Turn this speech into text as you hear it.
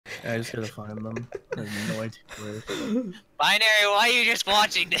I just gotta find them. I have no idea where. Binary, why are you just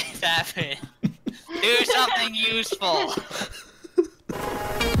watching this happen? Do something useful.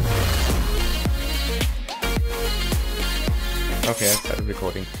 Okay, I started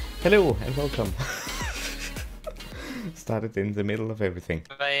recording. Hello and welcome. Started in the middle of everything.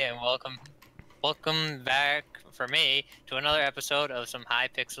 Hey, and welcome back for me to another episode of some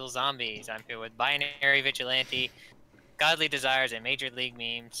Hypixel Zombies. I'm here with Binary, Vigilante, GodlyDesires, and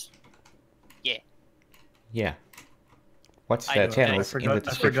MajorLeagueMemes. Yeah. Yeah. Watch their channels in the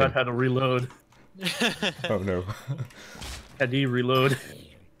description. I forgot how to reload. Oh no. How do you reload?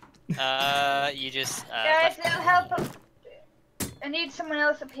 You just Guys, little help. I need someone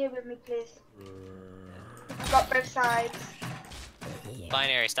else up here with me, please. I've got both sides.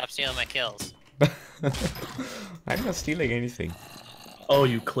 Binary, stop stealing my kills. I'm not stealing anything. Oh,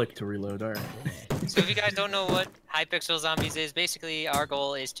 you click to reload, alright. So if you guys don't know what Hypixel Zombies is, basically our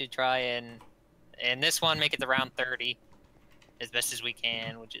goal is to try and, in this one, make it to round 30 as best as we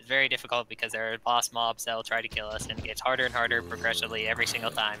can, which is very difficult because there are boss mobs that will try to kill us, and it gets harder and harder progressively every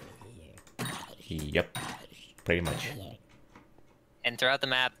single time. Yep. Pretty much. And throughout the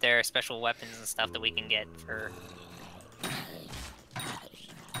map, there are special weapons and stuff that we can get for...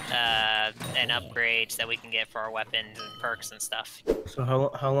 and upgrades that we can get for our weapons and perks and stuff. So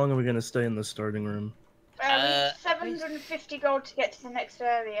how long are we gonna stay in the starting room? 750 gold to get to the next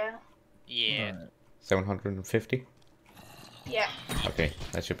area. Yeah. Right. 750? Yeah. Okay,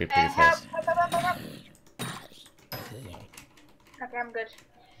 that should be pretty Help, fast. help. Okay, I'm good.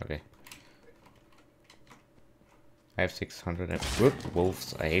 Okay. I have 600 and... Whoop,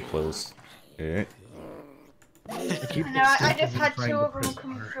 wolves. I hate wolves. I just had two of them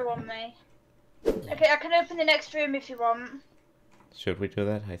come through on me. Okay, I can open the next room if you want. Should we do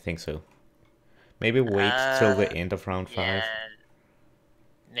that? I think so. Maybe wait till the end of round 5.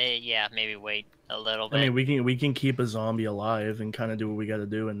 Yeah, maybe wait a little bit. I mean, we can keep a zombie alive and kind of do what we gotta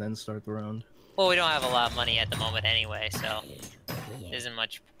do and then start the round. Well, we don't have a lot of money at the moment anyway, so there isn't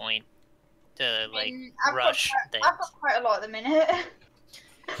much point to like rush things. I've got quite a lot at the minute.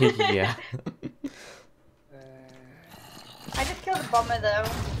 Yeah. I just killed a bomber though.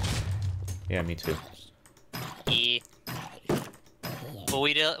 Yeah, me too. But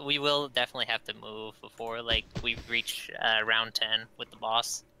we will definitely have to move before like we reach round 10 with the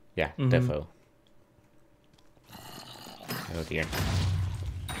boss. Yeah, defo. Oh dear.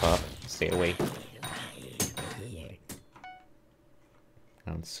 Bob, stay away.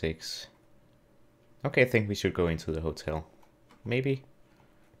 Round 6. Okay, I think we should go into the hotel. Maybe?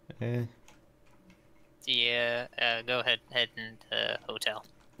 Yeah, go ahead, head into hotel.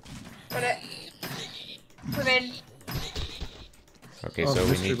 Got it. Come in. Okay, oh, so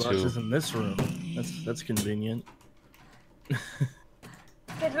the we need mystery box to... is in this room. That's convenient.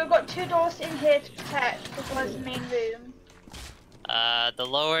 Because we've got 2 doors in here to protect as well as the main room. The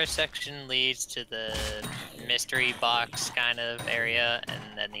lower section leads to the mystery box kind of area,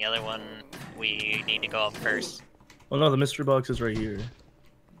 and then the other one we need to go up first. Well, no, the mystery box is right here.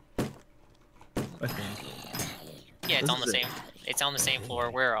 I think. Yeah, it's on the same. It's on the same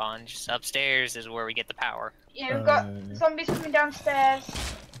floor we're on. Just upstairs is where we get the power. Yeah, we've got zombies coming downstairs.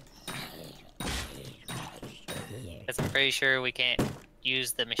 Because I'm pretty sure we can't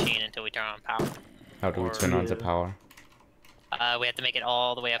use the machine until we turn on power. How do we turn on the power? We have to make it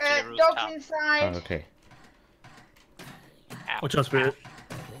all the way up to the rooftop. Dogs inside. Oh, okay. Ow. Watch out, Spirit.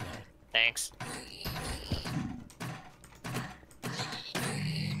 Thanks.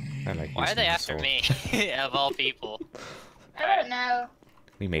 I like Why are they using the after sword. me, of all people? I don't know.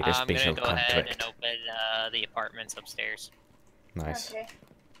 We made a special I'm gonna go ahead contract. and open the apartments upstairs. Nice. Okay.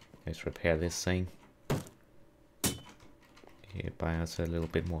 Let's repair this thing. Okay, buy us a little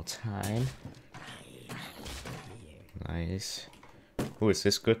bit more time. Nice. Ooh, is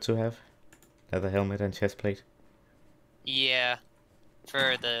this good to have? Leather helmet and chest plate? Yeah,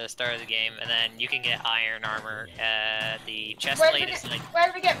 for the start of the game, and then you can get iron armor. The chest plate is like... Where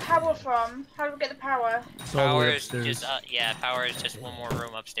do we get power from? How do we get the power? Power is just, yeah, power is just one more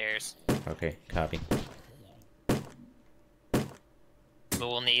room upstairs. Okay, copy. But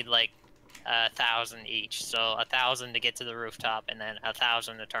we'll need like 1,000 each, so 1,000 to get to the rooftop, and then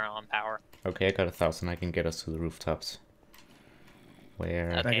 1,000 to turn on power. Okay, I got 1,000. I can get us to the rooftops.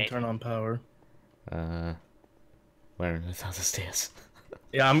 Where? I can turn on power. Where are the other stairs?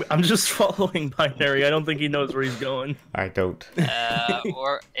 Yeah, I'm just following Binary. I don't think he knows where he's going. I don't.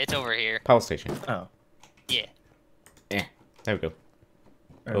 Or it's over here. Power station. Oh. Yeah. Yeah, there we go.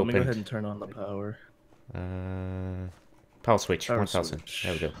 Alright, let me go ahead and turn on the power. Power switch, Power 1,000. switch.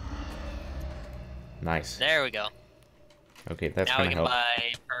 There we go. Nice. There we go. Okay, that's now we gonna can help.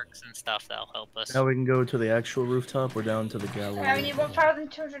 buy perks stuff that'll help us. Now we can go to the actual rooftop. We're down to the We gallery. need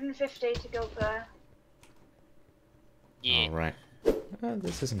 1,250 to go up there. Yeah. Alright.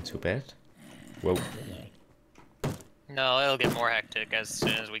 This isn't too bad. Whoa. No, it'll get more hectic as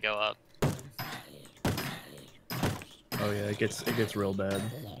soon as we go up. Oh yeah, it gets real bad.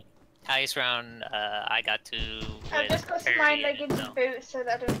 Highest round I got to. I've just got some Perry, iron leggings so- and boots so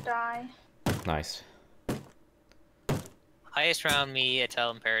that I don't die. Nice. Highest round me,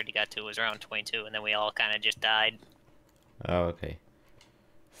 Atel, and Parody got to was around 22, and then we all kind of just died. Oh, okay.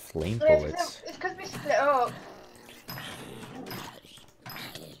 Flame Yeah, bullets. it's because we split up.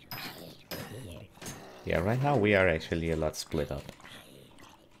 Yeah, right now we are actually a lot split up.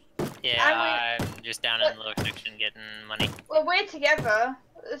 Yeah, I'm just down in the lower section getting money. Well, we're together.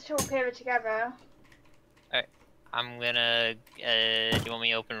 Let's all appear together. I'm gonna. Do you want me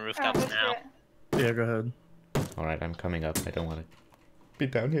to open rooftops let's now? do it. Yeah, go ahead. Alright, I'm coming up. I don't want to be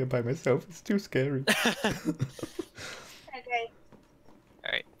down here by myself. It's too scary. Okay.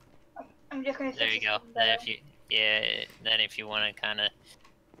 Alright, I'm just gonna. there you go. Then if you want to kind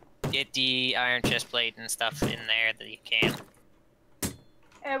of get the iron chest plate and stuff in there that you can.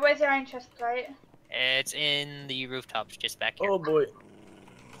 Where's the iron chest plate? It's in the rooftops just back here. Oh boy.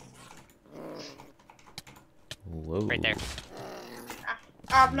 Whoa. Right there.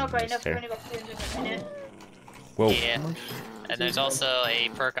 I've not got enough. I've Mister. only got 200 at the minute. Whoa. Yeah. And there's also a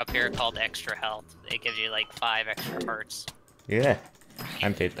perk up here called Extra Health. It gives you like 5 extra hearts. Yeah.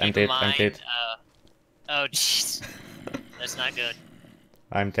 I'm dead. I'm Keep in dead. I'm mind, dead. Oh jeez. That's not good.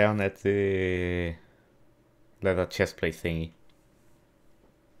 I'm down at the leather chest plate thingy.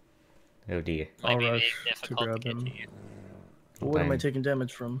 Oh dear. Might I'll be rush to difficult to grab get him. to you. What am I I'm- taking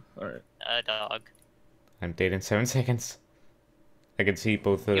damage from? Alright. A dog. I'm dead in 7 seconds. I can see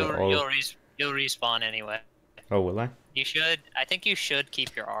both all... You'll respawn anyway. Oh, will I? You should. I think you should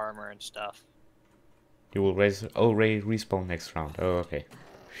keep your armor and stuff. You will raise... Oh, respawn next round. Oh, okay.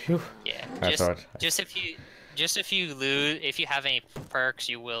 Phew. Yeah. I thought... Just if you lose, if you have any perks,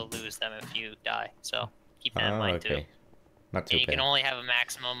 you will lose them if you die. So keep that in Oh, mind too. okay. Not too And you bad. can only have a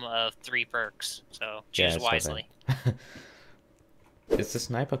maximum of 3 perks, so Yeah, choose I saw wisely. that. Is the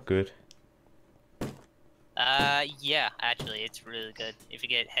sniper good? Yeah, actually, it's really good. If you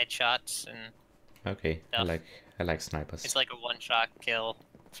get headshots, and Okay, Stuff. I like snipers. it's like a one-shot kill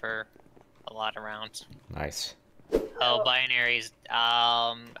for a lot of rounds. Nice. Oh, binaries.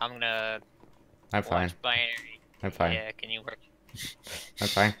 I'm gonna I'm fine. watch binary. I'm fine. Yeah, can you work? I'm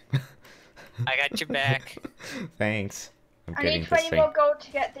fine. I got your back. Thanks. I'm I getting need this 20 thing. more gold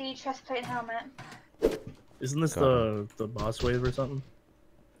to get the chest plate and helmet. Isn't this Got the boss wave or something?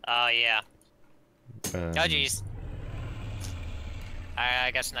 Oh yeah. Um, Oh jeez.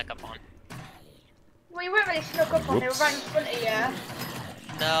 I got snuck up on. Well, you weren't really snuck up on, they were Whoops. right in front of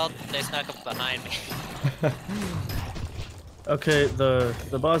you. No, they snuck up behind me. Okay,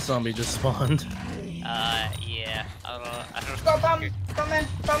 the boss zombie just spawned. Yeah. I don't Got a bomb,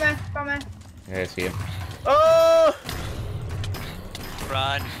 bomber. Yeah, I see him. Oh!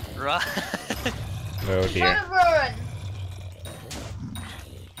 Run. Oh Trying dear. to run.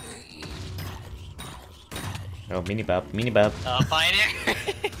 Oh, minibab. Binary.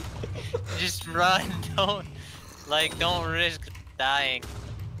 Just run. Don't risk dying.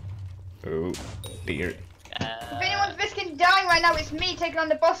 Oh dear. If anyone's risking dying right now, it's me taking on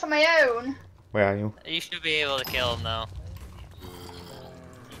the boss on my own. Where are you? You should be able to kill him though.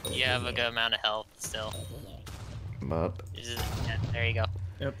 You have a good amount of health still. Up. Yeah, there you go.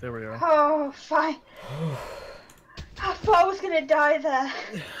 Yep, there we are. Oh, fine. I thought I was gonna die there.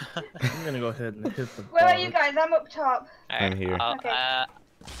 I'm gonna go ahead and hit the Where are bot. you guys? I'm up top. I'm here. Okay.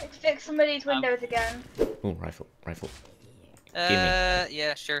 Let's fix some of these windows again. Oh, rifle.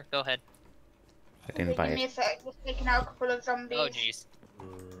 Yeah, sure, go ahead. I didn't buy Give me a it. sec. Just taking out a couple of zombies. Oh jeez.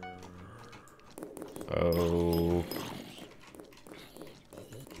 Oh.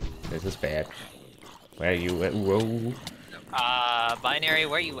 This is bad. Where are you at? Whoa. Binary,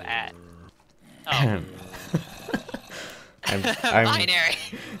 where you at? Oh. I'm Binary.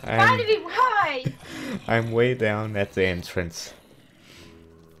 Finally, why? I'm way down at the entrance.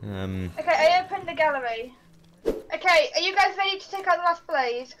 Okay, I opened the gallery. Okay, are you guys ready to take out the last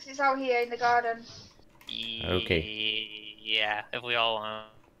blaze? Because it's out here in the garden. Okay. Yeah, if we all want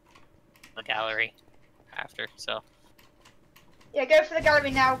the gallery after, so. Yeah, go for the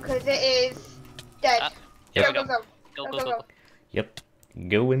gallery now, because it is dead. Here we Go, go. go, Go, go, go, go, go, go. go. Yep.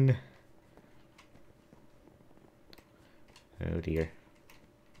 Going. Oh dear.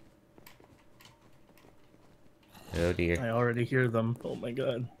 Oh dear. I already hear them. Oh my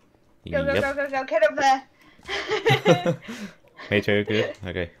god. Go, go, Yep. go, go, go, get up there. Major, good?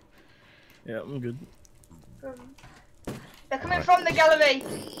 Okay. Yeah, I'm good. They're coming from the gallery.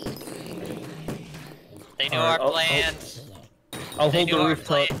 They know our plans. I'll hold the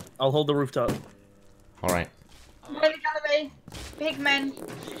rooftop. I'll hold the rooftop. Alright. In the gallery. Big men.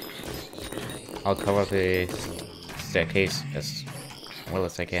 I'll cover the staircase as well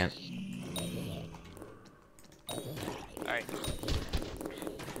as I can. Alright.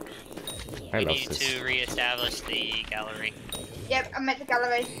 I We love need this. to re-establish the gallery. Yep, I'm at the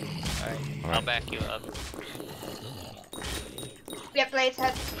gallery. Alright, I'll Alright. back you up. Yep, blaze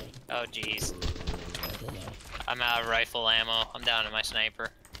head. Oh jeez. I'm out of rifle ammo. I'm down to my sniper.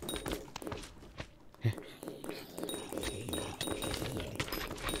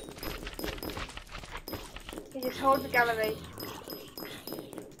 You just hold the gallery.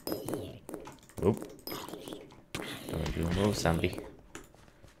 Oop. Don't you move, zombie.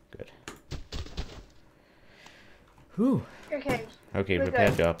 Good. Whew. Okay. Okay, We're repair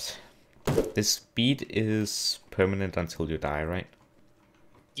good. jobs. The speed is permanent until you die, right?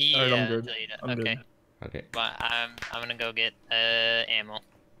 Yeah, I'm good. until you die. I'm okay. good. Okay. But I'm gonna go get ammo.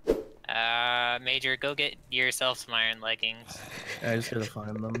 Major, go get yourself some iron leggings. I just gotta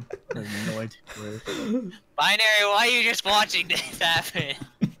find them. I have no idea where. Binary, why are you just watching this happen?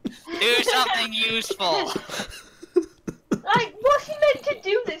 Do something useful. Like, what's he meant to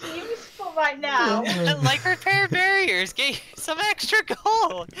do that's useful right now? Like repair barriers, get some extra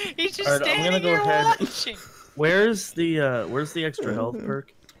gold. He's just Alright, I'm standing gonna go here ahead. watching. Where's the extra health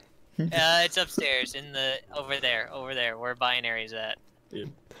perk? It's upstairs in the over there, where binary's at.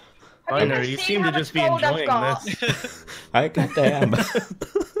 Dude. Have you Binary, guys you seen seem how to much just be gold I've enjoying got? this. I got them.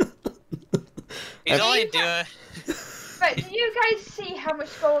 He's only doing. Right, do you guys see how much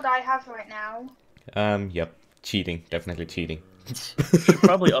gold I have right now? Yep. Cheating. Definitely cheating. You should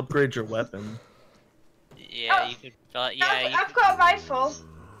probably upgrade your weapon. Yeah, Oh. you could. Yeah, you I've got a rifle.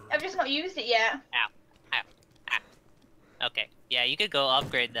 I've just not used it yet. Okay. Yeah, you could go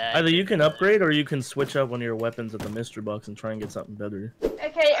upgrade that. Either you can upgrade or you can switch out one of your weapons at the mystery box and try and get something better.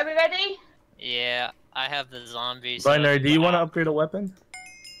 Okay, are we ready? Yeah, I have the zombies. Binary, do you want to upgrade a weapon?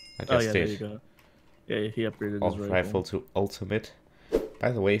 I Oh just yeah, there did. you go. Yeah, he upgraded Off his rifle to ultimate.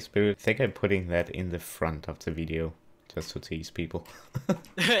 By the way, Spirit, I think I'm putting that in the front of the video. Just to tease people.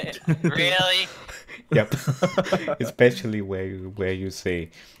 Really? Yep. Especially where you say,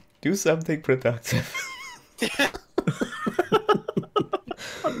 do something productive.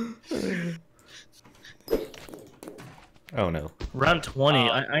 Oh no. Round 20. Oh.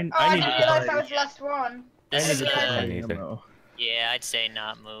 I I need didn't to realize that buy. was the last one. This I is need to a, buy neither. ammo. yeah, I'd say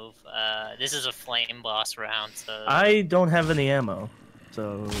not move. This is a flame boss round, so. I don't have any ammo,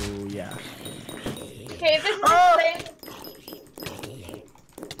 so yeah. Okay, this is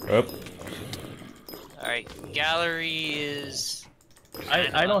Oh, All right, gallery is.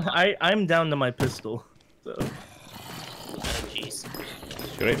 I'm down to my pistol. So Oh jeez.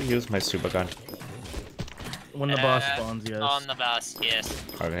 should I use my super gun? when the boss spawns, yes. On the boss, yes.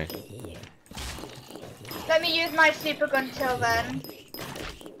 Okay. Let me use my super gun till then.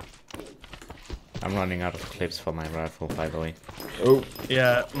 I'm running out of clips for my rifle, by the way. Oh.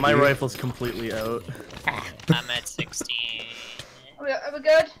 Yeah, my rifle's completely out. I'm at 16. Are we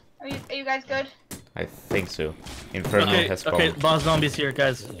good? Are you guys good? I think so. Inferno Okay, has spawned. okay, boss zombies here,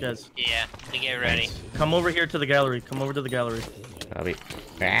 guys. Yeah, we get ready. Come over here to the gallery. Come over to the gallery. Copy.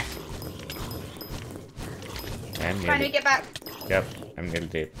 Ah. I'm Trying to nearly. get back. Yep, I'm nearly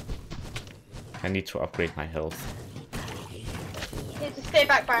dead. I need to upgrade my health. You have to stay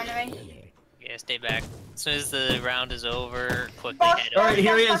back, Binary. Yeah, stay back. As soon as the round is over, quickly Boss, head All over. right,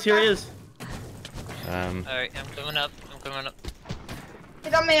 here he is. Here he is. Alright, I'm coming up.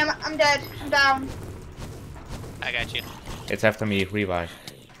 He's on me. I'm dead. I'm down. I got you. It's after me, revive.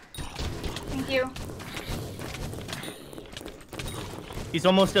 Thank you. He's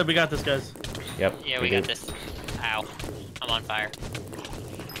almost dead. We got this, guys. Yep. Yeah, we got this. Ow. I'm on fire.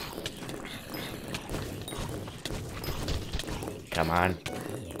 Come on.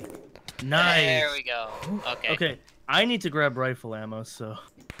 Nice. There we go. Okay. Okay, I need to grab rifle ammo. So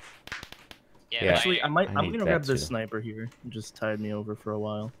Yeah. actually, I'm I gonna need grab that this too. sniper here. It just tied me over for a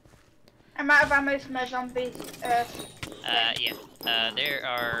while. I'm out of ammo for my zombies. Yeah. There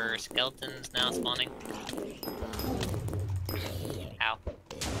are skeletons now spawning. Ow.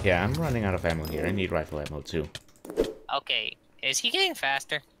 Yeah, I'm running out of ammo here. I need rifle ammo too. Okay. Is he getting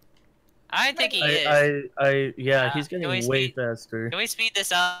faster? I think he is. Yeah, he's can we getting way speed- faster. Can we speed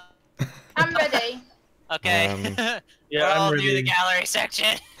this up? I'm ready. Okay. Yeah, We're I'm all ready. through the gallery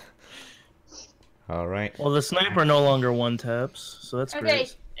section. Alright. Well, the sniper no longer one taps, so that's Okay.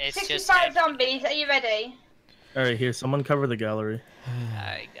 great. It's just. 65 zombies. Are you ready? All right, here, someone cover the gallery.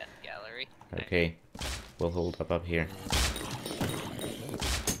 I got gallery. Okay, we'll hold up here.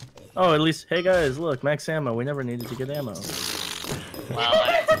 Oh, at least, hey guys, look, max ammo. We never needed to get ammo. Wow,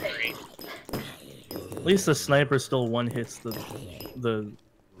 that's great. At least the sniper still one hits the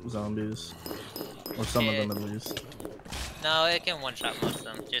zombies, or some of them at least. No, it can one-shot most of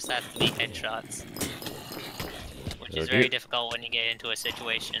them. Just has to be headshots, which is very difficult when you get into a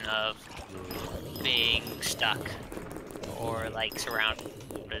situation of being stuck or like surrounded.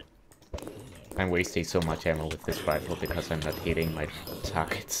 I'm wasting so much ammo with this rifle because I'm not hitting my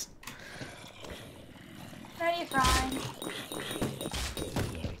targets. No, you're fine.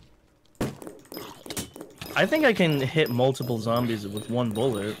 I think I can hit multiple zombies with one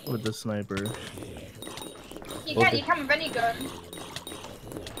bullet with the sniper. You can with any gun.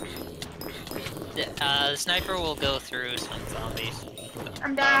 The sniper will go through some zombies.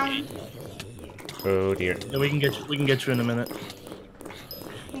 I'm down. Oh dear. Yeah, we can get you in a minute.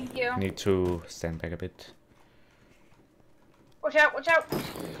 Thank you. Need to stand back a bit. Watch out, watch out.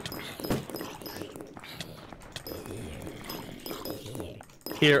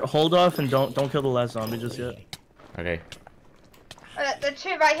 Here, hold off and don't kill the last zombie just yet. Okay. The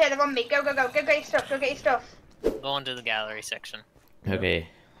two right here, they're on me. Go, go, go. Go get your stuff, go get your stuff. Go into the gallery section. Okay.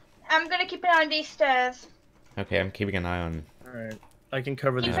 I'm gonna keep an eye on these stairs. Okay, I'm keeping an eye on. Alright. I can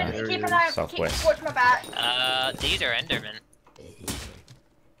cover these Keep areas. an eye on, Southwest. watch my back. These are Endermen.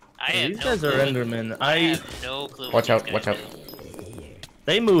 These guys are Endermen. I have no clue. Watch out, watch out.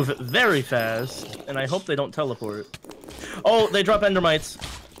 They move very fast, and I hope they don't teleport. Oh, they drop Endermites.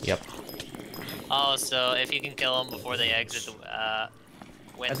 Yep. Oh, so if you can kill them before they exit the window,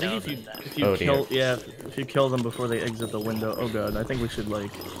 I think if you Oh, kill, dear. yeah, if you kill them before they exit the window. Oh god, I think we should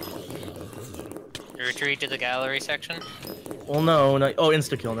like. retreat to the gallery section. Well, no, no. Oh,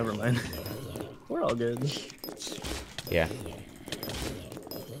 insta kill. Never mind. We're all good. Yeah.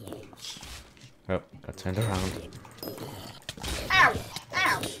 Oh, got turned around. Ow!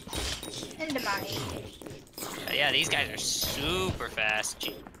 Ow! Into my... Yeah, these guys are super fast.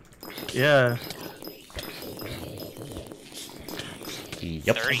 Yeah.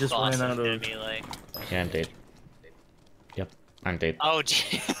 Yep. 30 just ran bosses out to of- be like... Yeah, I'm dead. Yep, I'm dead. Oh,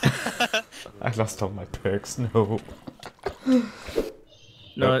 gee. I lost all my perks, no.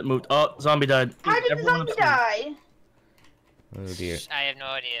 No, it moved. Oh, zombie died. How did the Everyone zombie upstairs. die? Oh dear. I have no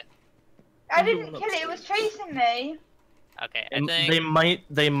idea. I didn't kill it, it was chasing me. Okay, I And think...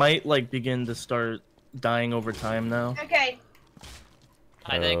 they might like begin to start dying over time now. Okay.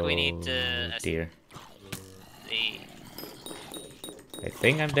 I think we need to... Oh dear. The... I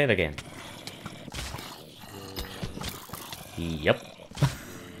think I'm dead again. Yep.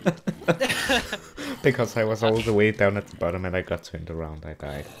 Because I was all the way down at the bottom and I got turned around, I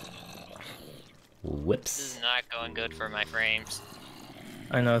died. This Whoops. is not going good for my frames.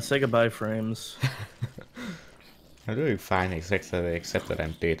 I know. Say goodbye, frames. I'm doing fine, except that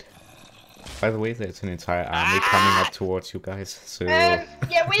I'm dead. By the way, there's an entire army coming up towards you guys, so... Yeah,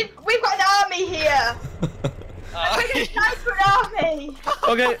 we've got an army here! We're gonna sniper an army!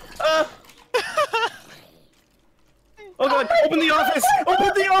 Okay. Oh god! Open the office!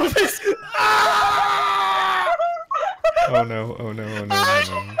 Open the office! Ah! Oh no, oh no, oh no, oh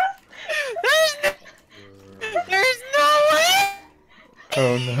no. There's no way!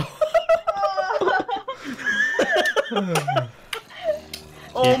 Oh no.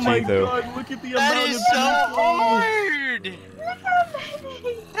 Oh GG my though. god! Look at the That amount is of so people. hard!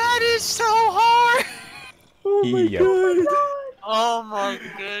 That is so hard! Oh my Yep. god! Oh my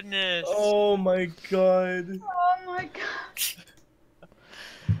goodness. Oh my god! Oh my god.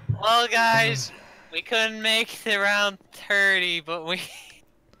 Well, guys, we couldn't make it around 30, but we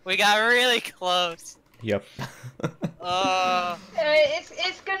got really close. Yep.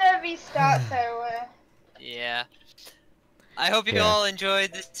 It's gonna restart, so Yeah. I hope you Yeah. all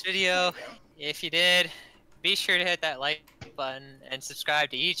enjoyed this video. If you did, be sure to hit that like button and subscribe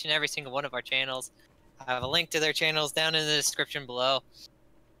to each and every single one of our channels. I have a link to their channels down in the description below.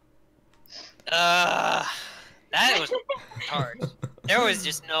 That was hard. There was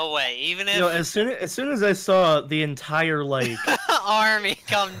just no way, even if You know, as soon as I saw the entire like army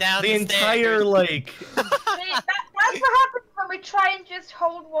come down the the entire stairs. like that's what happens when we try and just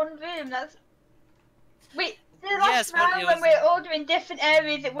hold one room. The last Yes, but round it when was- we were all doing different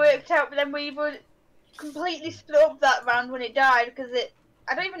areas, it worked out, but then we would completely split up that round when it died because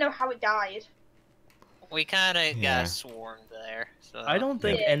I don't even know how it died. We kind of Yeah. got swarmed there. So I don't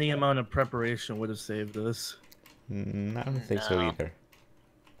think Yeah. any amount of preparation would have saved us. I don't think so No. either.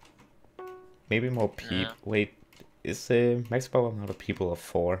 Maybe more people. No. Wait, is the maximum amount of people of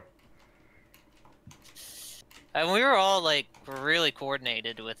 4? And we were all like really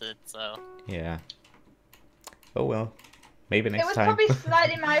coordinated with it, so. Yeah. Oh well. Maybe next It was time. probably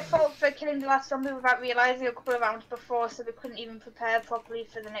slightly my fault for killing the last zombie without realising a couple of rounds before, so we couldn't even prepare properly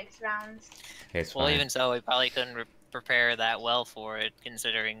for the next rounds. It's Well, fine. even so, we probably couldn't prepare that well for it,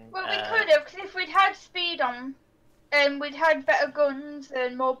 considering. Well, we could have, because if we'd had speed on, and we'd had better guns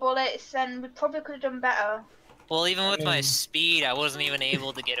and more bullets, then we probably could have done better. Well, even with my speed, I wasn't even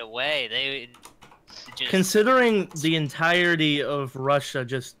able to get away. They just... Considering the entirety of Russia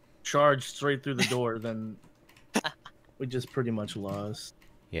just charged straight through the door, then we just pretty much lost.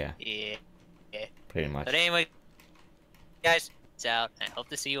 Yeah. Yeah. Pretty much. But anyway, guys, it's out. I hope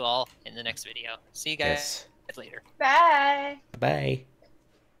to see you all in the next video. See you guys later. Bye. Bye.